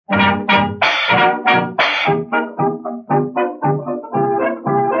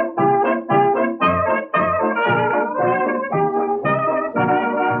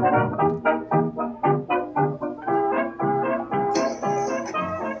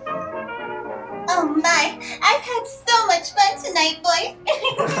Oh my, I've had so much fun tonight, boys.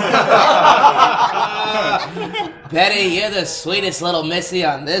 Betty, you're the sweetest little missy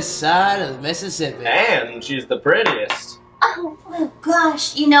on this side of the Mississippi. And she's the prettiest. Oh, well,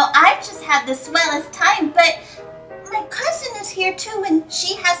 gosh, you know, I've just had the swellest time, but my cousin is here too, and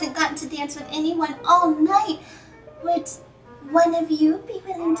she hasn't gotten to dance with anyone all night. Would one of you be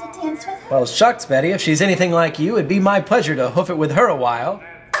willing to dance with her? Well, shucks, Betty. If she's anything like you, it'd be my pleasure to hoof it with her a while.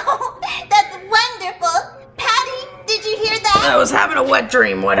 Oh, that's wonderful. Patty, did you hear that? I was having a wet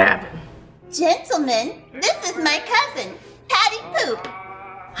dream. What happened? Gentlemen, this is my cousin, Patty Poop.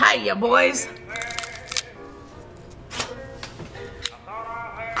 Hiya, boys.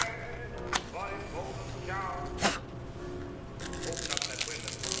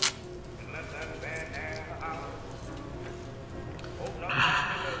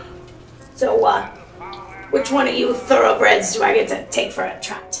 So, which one of you thoroughbreds do I get to take for a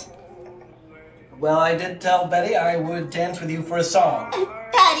trot? Well, I did tell Betty I would dance with you for a song.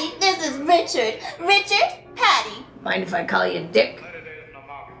 Patty, this is Richard. Richard, Patty. Mind if I call you Dick?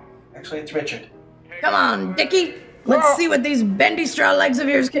 Actually, it's Richard. Come on, Dickie. Let's see what these bendy straw legs of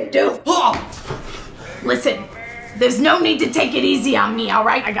yours can do. Listen, there's no need to take it easy on me, all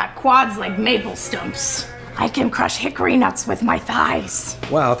right? I got quads like maple stumps. I can crush hickory nuts with my thighs.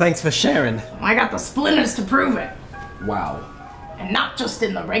 Wow, thanks for sharing. I got the splinters to prove it. Wow. And not just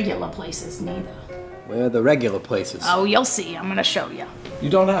in the regular places, neither. Where are the regular places? Oh, you'll see. I'm gonna show you. You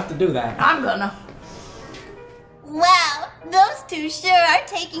don't have to do that. I'm gonna. Wow, those two sure are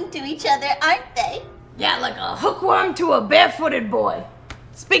taking to each other, aren't they? Yeah, like a hookworm to a barefooted boy.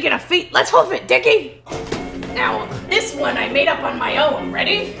 Speaking of feet, let's hoof it, Dickie. Now, this one I made up on my own.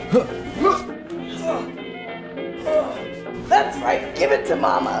 Ready? That's right, give it to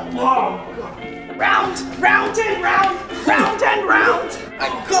Mama. Round, round and round, round and round.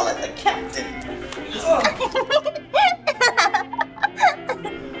 I'm calling the captain.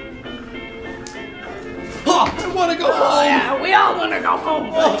 I want to go home. Oh, yeah, we all want to go home.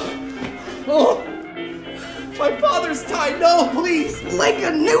 My father's tied. No, please. Like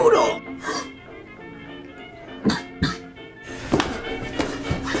a noodle.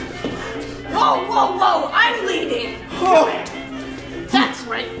 Whoa, whoa, whoa, I'm leading. Come here. That's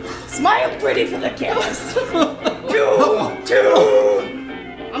right. Smile pretty for the cameras.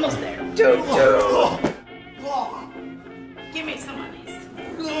 Two. Almost there. Two. Give me some of these.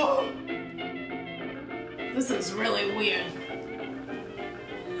 This is really weird.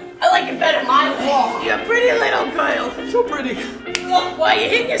 I like it better my way. You're a pretty little girl. So pretty. Why you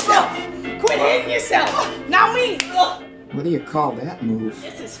hitting yourself? Quit hitting yourself. Now me. What do you call that move?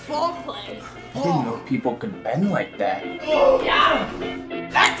 This is foreplay. I didn't know people could bend like that. Yeah.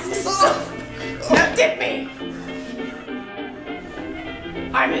 That's the stuff. Now dip me.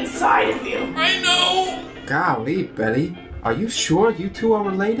 I'm inside of you. I know. Golly, Betty. Are you sure you two are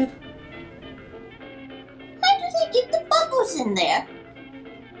related? How do they get the bubbles in there?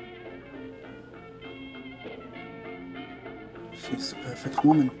 She's the perfect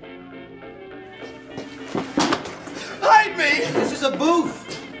woman. Hide me! This is a booth.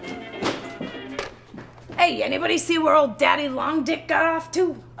 Hey, anybody see where old Daddy Long Dick got off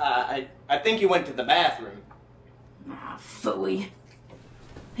to? I think you went to the bathroom. Ah, phooey.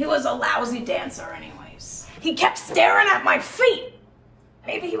 He was a lousy dancer anyways. He kept staring at my feet.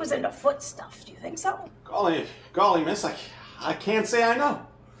 Maybe he was into foot stuff. Do you think so? Golly, miss, I can't say I know.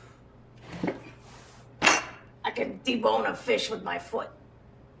 I can debone a fish with my foot.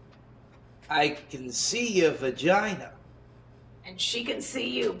 I can see your vagina. And she can see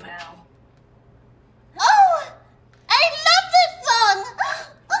you, pal. Oh, I love this song.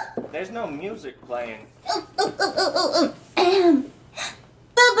 There's no music playing.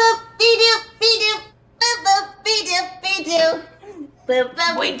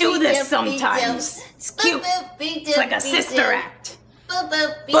 We do this sometimes. It's cute. It's like a sister act.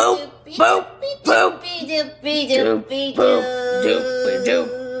 Boop, boop, boop, doop, boop, doop, doop,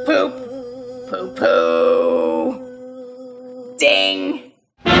 poop, poo poo, ding.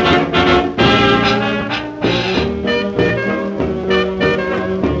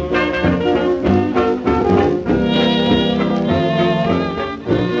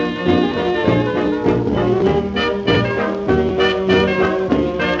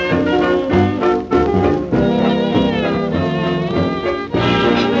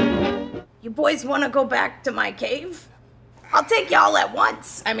 Boys want to go back to my cave? I'll take y'all at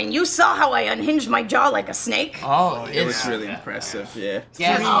once. I mean, you saw how I unhinged my jaw like a snake. Oh, It was really impressive, yeah.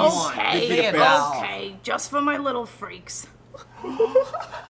 Yes. Okay, okay, just for my little freaks.